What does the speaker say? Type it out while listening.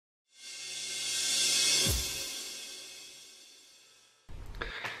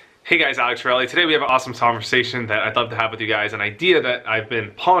Hey guys, Alex Torelli. Today we have an awesome conversation that I'd love to have with you guys, an idea that I've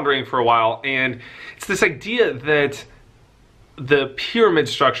been pondering for a while, and it's this idea that the pyramid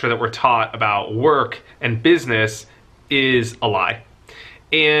structure that we're taught about work and business is a lie.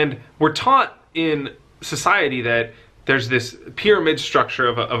 And we're taught in society that there's this pyramid structure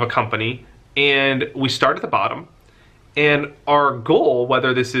of a company, and we start at the bottom, and our goal,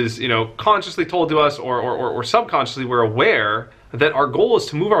 whether this is consciously told to us or subconsciously we're aware that our goal is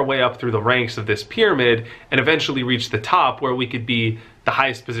to move our way up through the ranks of this pyramid and eventually reach the top where we could be the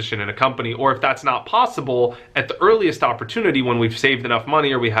highest position in a company, or if that's not possible, at the earliest opportunity when we've saved enough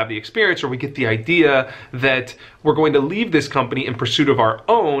money or we have the experience or we get the idea that we're going to leave this company in pursuit of our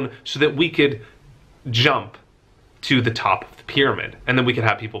own so that we could jump to the top of the pyramid, and then we could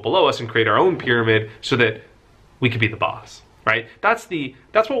have people below us and create our own pyramid so that we could be the boss, right? That's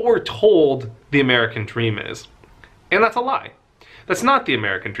what we're told the American dream is, and that's a lie. That's not the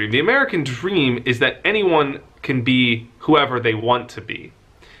American dream. The American dream is that anyone can be whoever they want to be,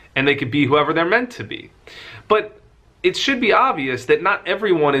 and they could be whoever they're meant to be. But it should be obvious that not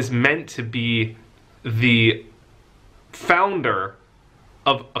everyone is meant to be the founder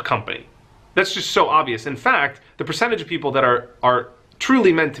of a company. That's just so obvious. In fact, the percentage of people that are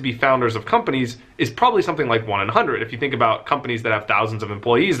truly meant to be founders of companies is probably something like 1 in 100. If you think about companies that have thousands of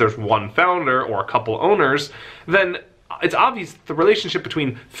employees, there's one founder or a couple owners, then it's obvious the relationship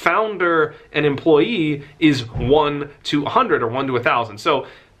between founder and employee is 1 to 100 or 1 to 1,000. So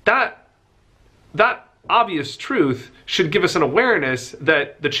that obvious truth should give us an awareness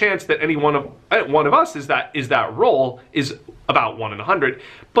that the chance that any one of us is that role is about 1 in 100.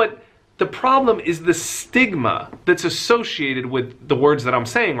 But the problem is the stigma that's associated with the words that I'm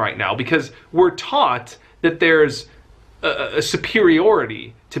saying right now, because we're taught that there's a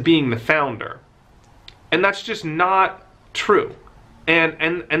superiority to being the founder. And that's just not true.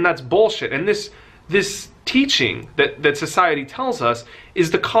 And that's bullshit. And this teaching that society tells us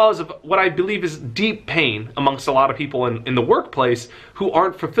is the cause of what I believe is deep pain amongst a lot of people in the workplace who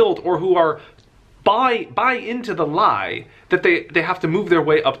aren't fulfilled or who are buy into the lie that they have to move their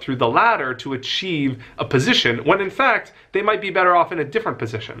way up through the ladder to achieve a position, when in fact they might be better off in a different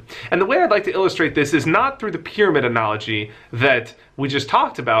position. And the way I'd like to illustrate this is not through the pyramid analogy that we just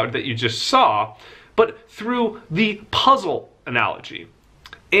talked about, that you just saw, but through the puzzle analogy.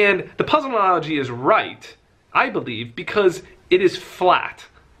 And the puzzle analogy is right, I believe, because it is flat.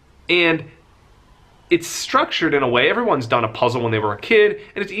 And it's structured in a way, everyone's done a puzzle when they were a kid,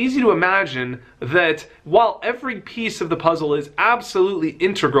 and it's easy to imagine that while every piece of the puzzle is absolutely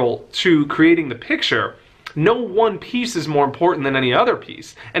integral to creating the picture, no one piece is more important than any other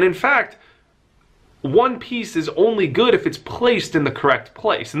piece. And in fact, one piece is only good if it's placed in the correct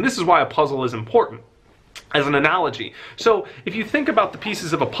place. And this is why a puzzle is important as an analogy. So if you think about the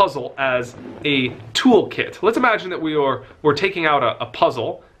pieces of a puzzle as a toolkit, let's imagine that we're taking out a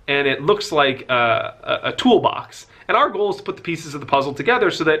puzzle, and it looks like a toolbox. And our goal is to put the pieces of the puzzle together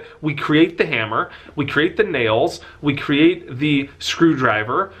so that we create the hammer, we create the nails, we create the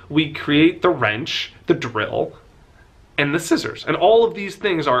screwdriver, we create the wrench, the drill, and the scissors. And all of these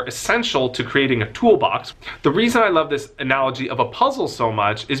things are essential to creating a toolbox. The reason I love this analogy of a puzzle so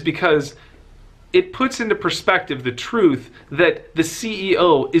much is because it puts into perspective the truth that the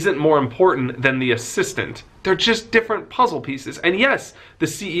CEO isn't more important than the assistant. They're just different puzzle pieces. And yes, the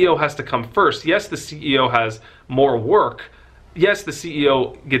CEO has to come first. Yes, the CEO has more work. Yes, the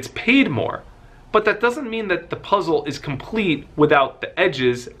CEO gets paid more. But that doesn't mean that the puzzle is complete without the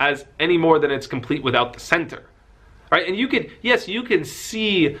edges any more than it's complete without the center. Right? And you can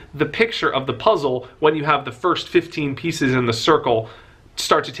see the picture of the puzzle when you have the first 15 pieces in the circle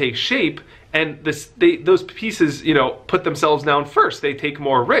start to take shape, and those pieces, put themselves down first. They take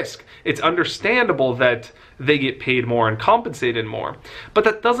more risk. It's understandable that they get paid more and compensated more. But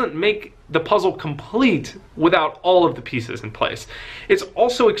that doesn't make the puzzle complete without all of the pieces in place. It's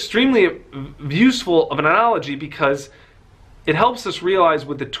also extremely useful of an analogy because it helps us realize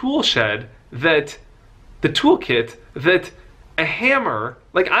with the tool shed that the toolkit, that a hammer,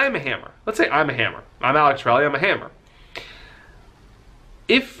 like I'm a hammer. Let's say I'm a hammer. I'm Alex Torelli, I'm a hammer.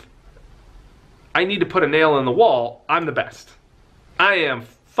 If I need to put a nail in the wall, I'm the best. I am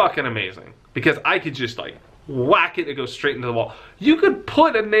fucking amazing because I could just whack it and go straight into the wall. You could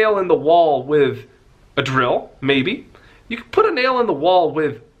put a nail in the wall with a drill, maybe. You could put a nail in the wall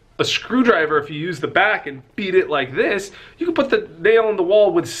with a screwdriver if you use the back and beat it like this. You could put the nail in the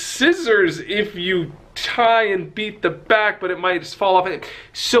wall with scissors if you try and beat the back, but it might just fall off.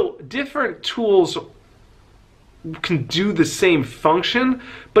 So different tools can do the same function,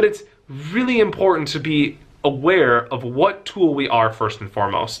 but it's really important to be aware of what tool we are first and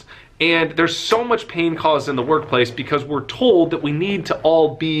foremost. And there's so much pain caused in the workplace because we're told that we need to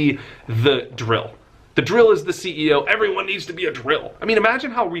all be the drill. The drill is the CEO. Everyone needs to be a drill. I mean,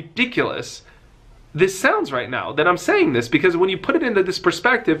 imagine how ridiculous this sounds right now that I'm saying this, because when you put it into this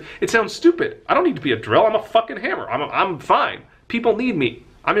perspective, it sounds stupid. I don't need to be a drill. I'm a fucking hammer. I'm fine. People need me.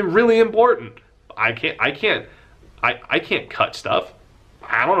 I'm really important. I can't cut stuff.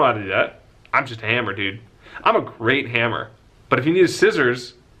 I don't know how to do that. I'm just a hammer, dude. I'm a great hammer. But if you need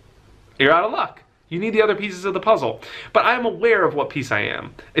scissors, you're out of luck. You need the other pieces of the puzzle. But I'm aware of what piece I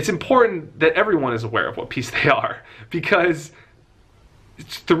am. It's important that everyone is aware of what piece they are, because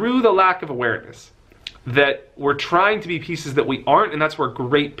it's through the lack of awareness that we're trying to be pieces that we aren't, and that's where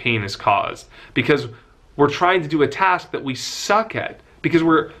great pain is caused. Because we're trying to do a task that we suck at, because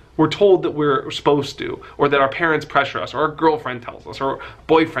we're told that we're supposed to, or that our parents pressure us, or our girlfriend tells us, or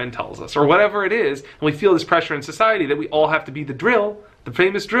boyfriend tells us, or whatever it is, and we feel this pressure in society that we all have to be the drill, the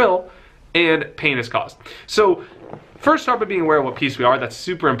famous drill, and pain is caused. So first, start by being aware of what piece we are. That's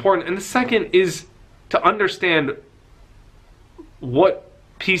super important. And the second is to understand what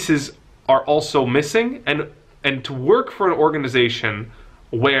pieces are also missing, and to work for an organization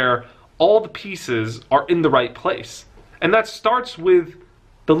where all the pieces are in the right place. And that starts with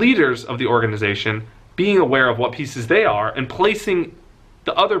the leaders of the organization being aware of what pieces they are and placing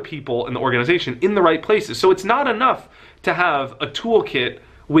the other people in the organization in the right places. So it's not enough to have a toolkit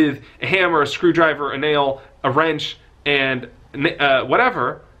with a hammer, a screwdriver, a nail, a wrench, and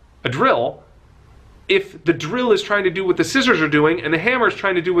whatever, a drill, if the drill is trying to do what the scissors are doing, and the hammer is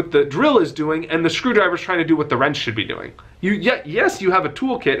trying to do what the drill is doing, and the screwdriver is trying to do what the wrench should be doing. Yes, you have a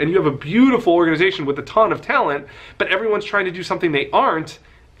toolkit, and you have a beautiful organization with a ton of talent, but everyone's trying to do something they aren't,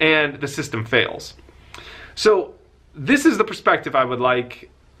 and the system fails. So this is the perspective I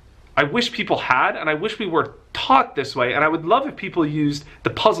wish people had, and I wish we were taught this way, and I would love if people used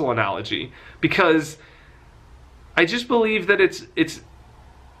the puzzle analogy, because I just believe that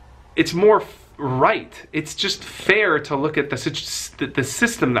it's more right. It's just fair to look at the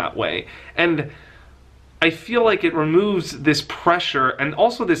system that way. And I feel like it removes this pressure and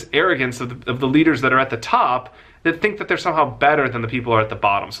also this arrogance of the leaders that are at the top that think that they're somehow better than the people who are at the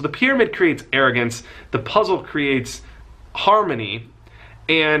bottom. So the pyramid creates arrogance, the puzzle creates harmony,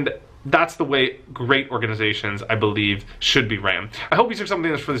 and that's the way great organizations, I believe, should be ran. I hope you took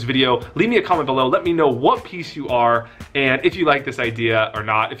something for this video. Leave me a comment below. Let me know what piece you are and if you like this idea or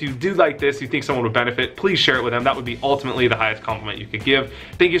not. If you do like this, you think someone would benefit, please share it with them. That would be ultimately the highest compliment you could give.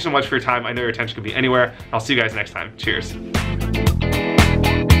 Thank you so much for your time. I know your attention could be anywhere. I'll see you guys next time. Cheers.